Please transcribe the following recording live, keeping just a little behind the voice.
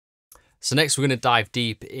So next we're going to dive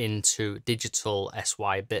deep into digital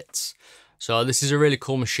SY bits. So this is a really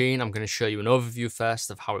cool machine. I'm going to show you an overview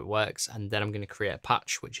first of how it works, and then I'm going to create a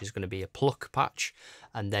patch, which is going to be a Pluck patch,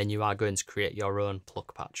 and then you are going to create your own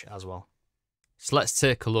Pluck patch as well. So let's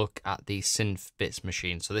take a look at the synth bits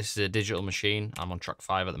machine. So this is a digital machine. I'm on track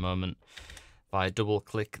 5 at the moment. If I double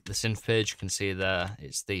click the synth page, you can see there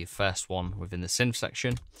it's the first one within the synth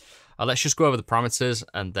section. Let's just go over the parameters,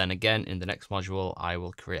 and then again in the next module I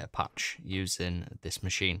will create a patch using this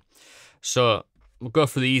machine. So we'll go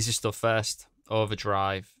through the easy stuff first.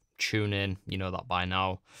 Overdrive, tune in, you know that by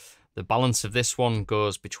now. The balance of this one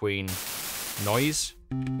goes between noise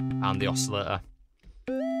and the oscillator.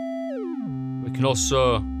 We can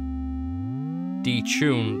also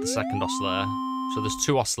detune the second oscillator. So there's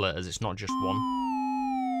 2 oscillators, it's not just one.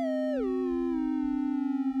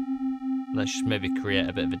 Let's just maybe create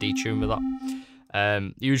a bit of a detune with that.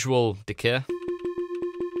 Usual decay.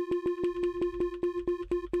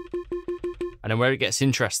 And then where it gets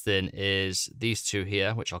interesting is these 2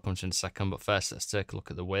 here, which I'll come to in a second, but first let's take a look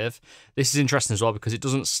at the wave. This is interesting as well because it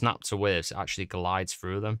doesn't snap to waves, it actually glides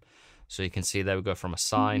through them. So you can see there we go from a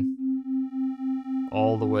sine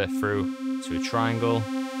all the way through to a triangle,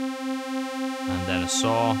 and then a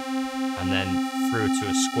saw, and then through to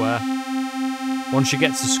a square. Once you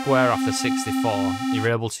get to square after 64, you're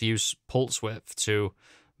able to use pulse width to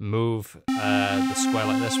move the square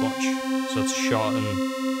like this, watch. So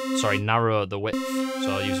to narrow the width,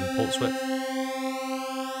 so using pulse width.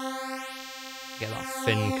 Get that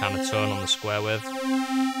thin kind of tone on the square wave.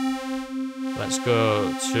 Let's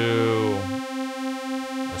go to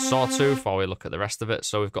a sawtooth while we look at the rest of it.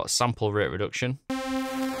 So we've got sample rate reduction.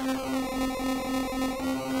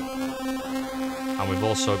 And we've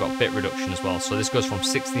also got bit reduction as well. So this goes from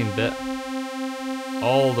 16-bit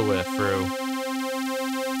all the way through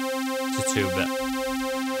to 2-bit.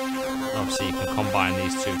 Obviously you can combine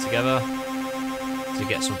these 2 together to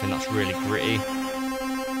get something that's really gritty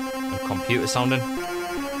and computer sounding.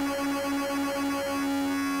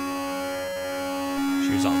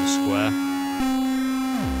 Choose out the square.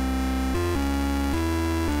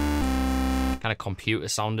 Kind of computer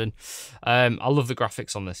sounding. I love the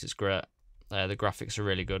graphics on this, it's great. The graphics are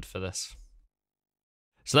really good for this.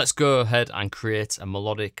 So let's go ahead and create a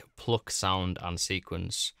melodic pluck sound and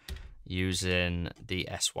sequence using the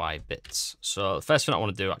SY bits. So the first thing I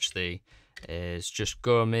want to do actually is just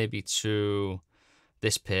go maybe to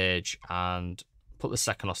this page and put the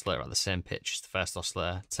second oscillator at the same pitch as the first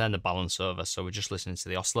oscillator, turn the balance over so we're just listening to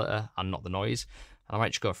the oscillator and not the noise. And I might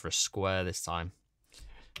just go for a square this time.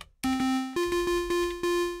 And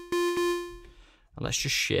let's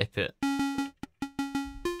just shape it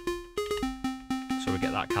so we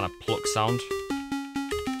get that kind of pluck sound.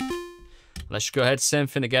 Let's just go ahead, same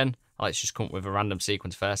thing again. Let's just come up with a random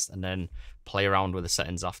sequence first and then play around with the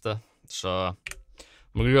settings after. So I'm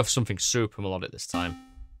going to go for something super melodic this time.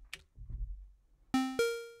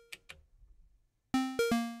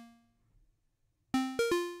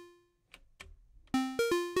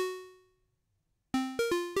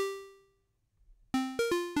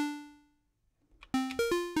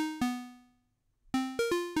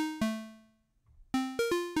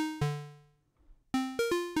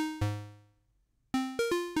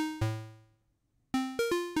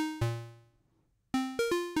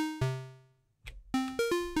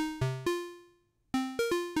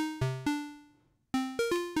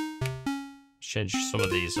 Change some of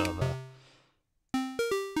these over.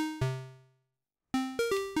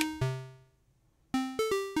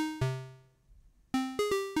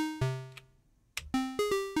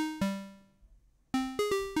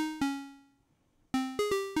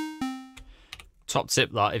 Top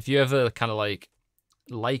tip that if you ever kind of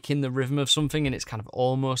liking the rhythm of something and it's kind of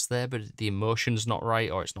almost there but the emotion's not right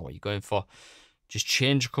or it's not what you're going for, just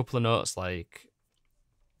change a couple of notes like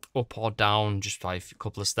up or down just by a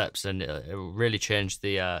couple of steps, and it will really change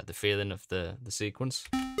the feeling of the sequence.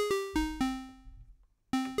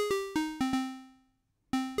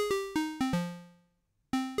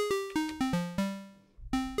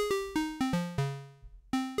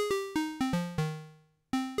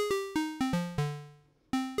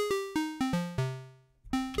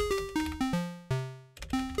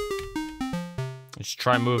 Just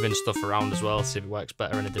try moving stuff around as well, see if it works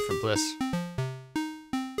better in a different place.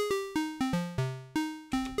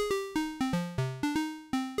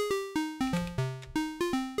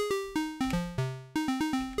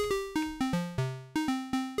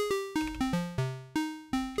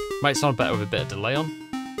 Might sound better with a bit of delay on.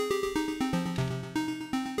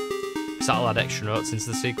 Because that'll add extra notes into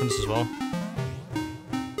the sequence as well.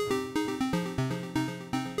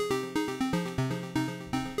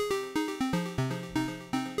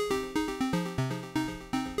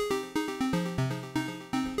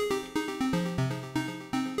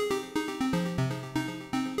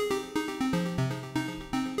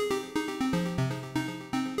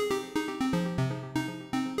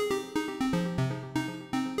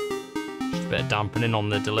 Bit of dampening on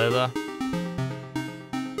the delay there.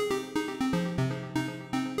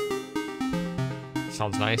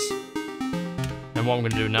 Sounds nice. And what I'm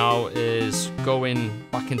going to do now is go in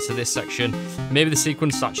back into this section. Maybe the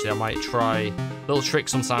sequence, actually, I might try little trick.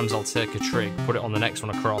 Sometimes I'll take a trig, put it on the next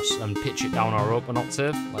one across, and pitch it down or up an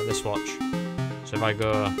octave, like this, watch. So if I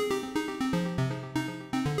go...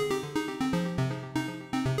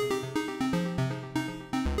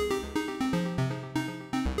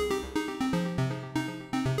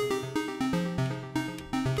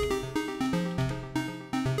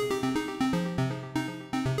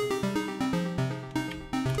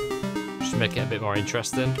 make it a bit more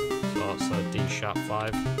interesting. So that's a D sharp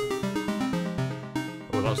 5.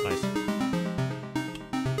 Oh, that was nice.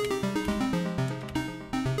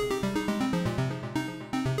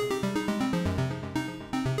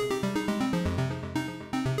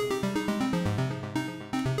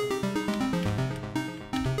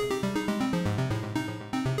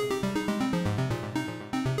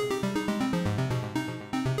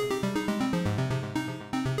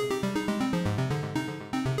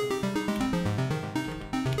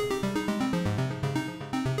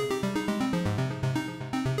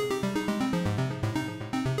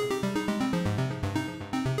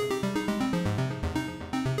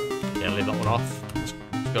 Yeah, leave that one off. Let's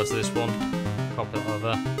go to this one. Copy that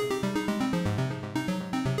over.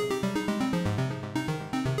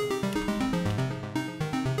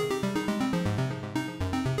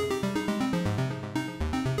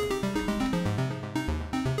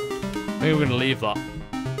 I think we're going to leave that.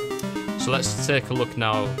 So let's take a look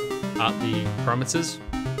now at the parameters.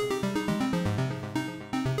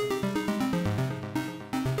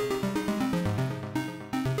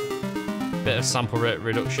 Bit of sample rate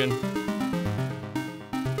reduction.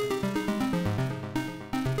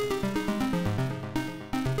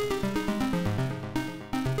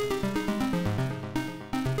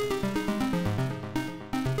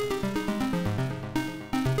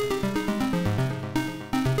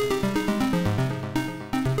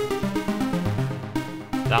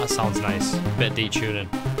 That sounds nice. Bit of detuning.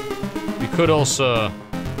 We could also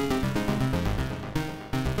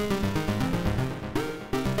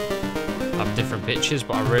have different pitches,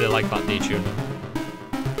 but I really like that detune.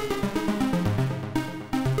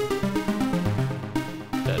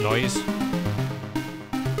 Bit of noise.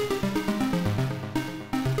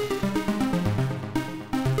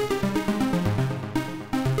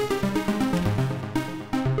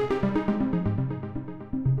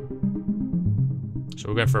 So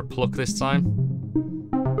we're going for a pluck this time.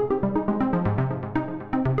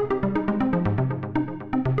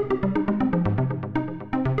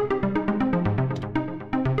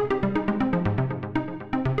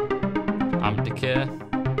 Amp decay.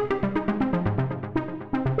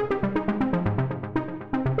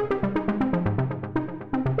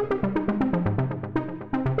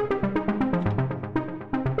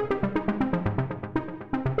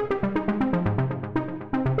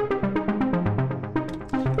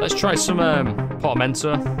 Let's try some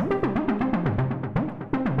portamento.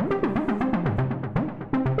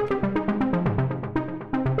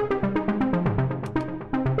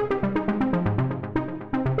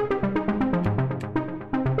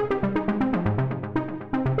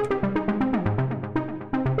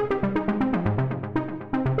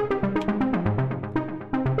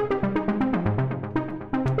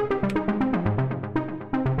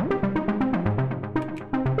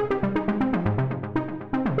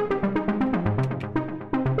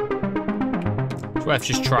 It's worth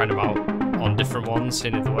just trying them out on different ones,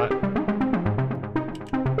 seeing if they work.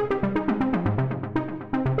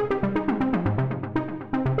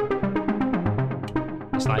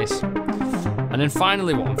 That's nice. And then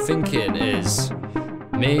finally what I'm thinking is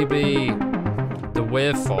maybe the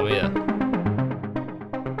waveform here.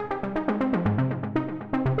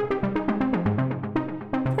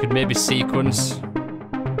 Could maybe sequence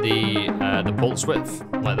the pulse width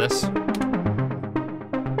like this.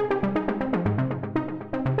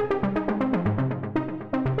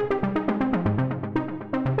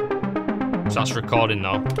 So that's recording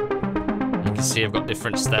now. You can see I've got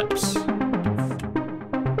different steps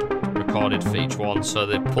recorded for each one, so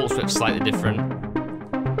the pulse width's slightly different.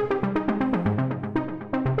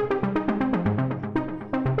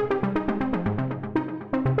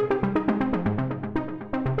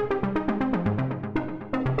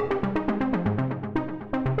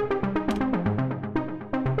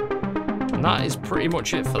 And that is pretty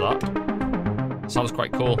much it for that. Sounds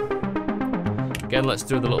quite cool. Again, let's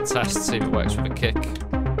do the little test, see if it works with a kick.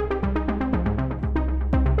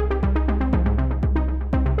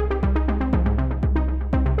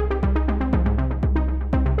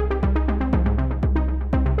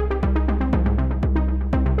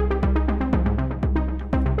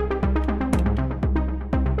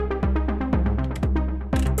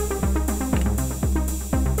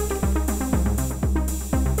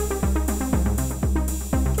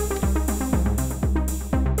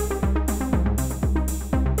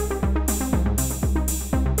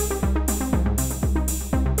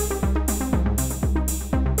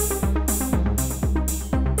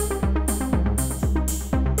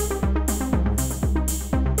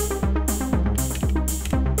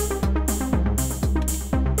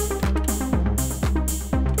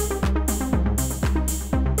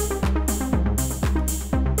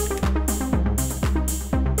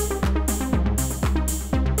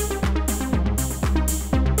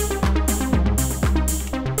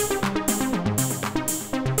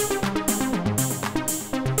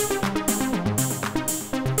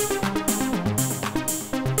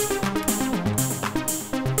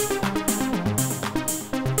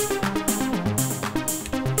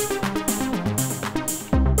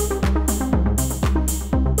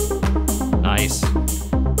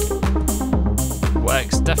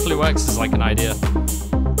 works. Definitely works as like an idea.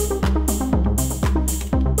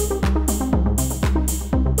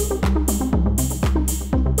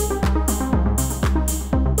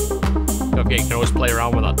 Okay, you can always play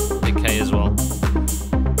around with that decay as well.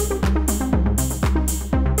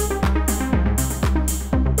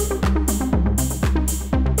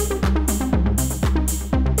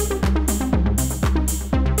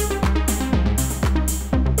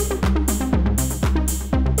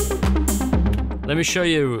 Let me show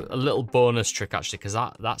you a little bonus trick actually, because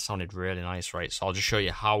that sounded really nice, right? So I'll just show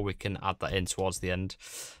you how we can add that in towards the end.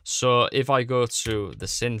 So if I go to the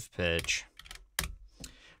synth page,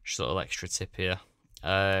 just a little extra tip here.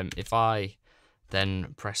 If I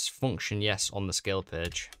then press function yes on the scale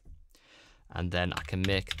page, and then I can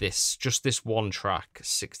make this, just this one track,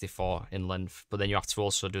 64 in length, but then you have to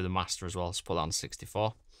also do the master as well, so put that on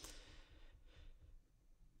 64.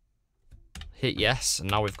 Hit yes,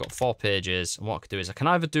 and now we've got 4 pages, and what I can do is I can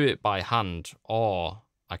either do it by hand, or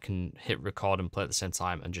I can hit record and play at the same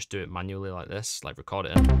time and just do it manually like this, like record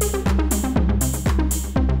it in.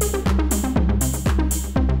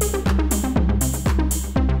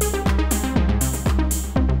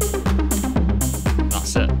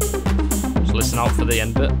 That's it. So listen out for the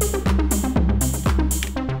end bit.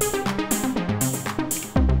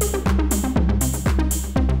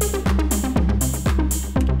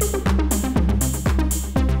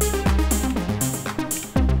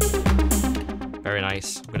 Very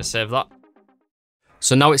nice. I'm going to save that.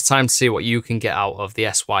 So now it's time to see what you can get out of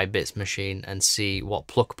the SY Bits machine and see what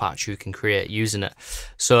Pluck patch you can create using it.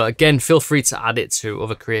 So again, feel free to add it to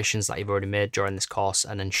other creations that you've already made during this course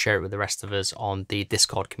and then share it with the rest of us on the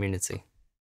Discord community.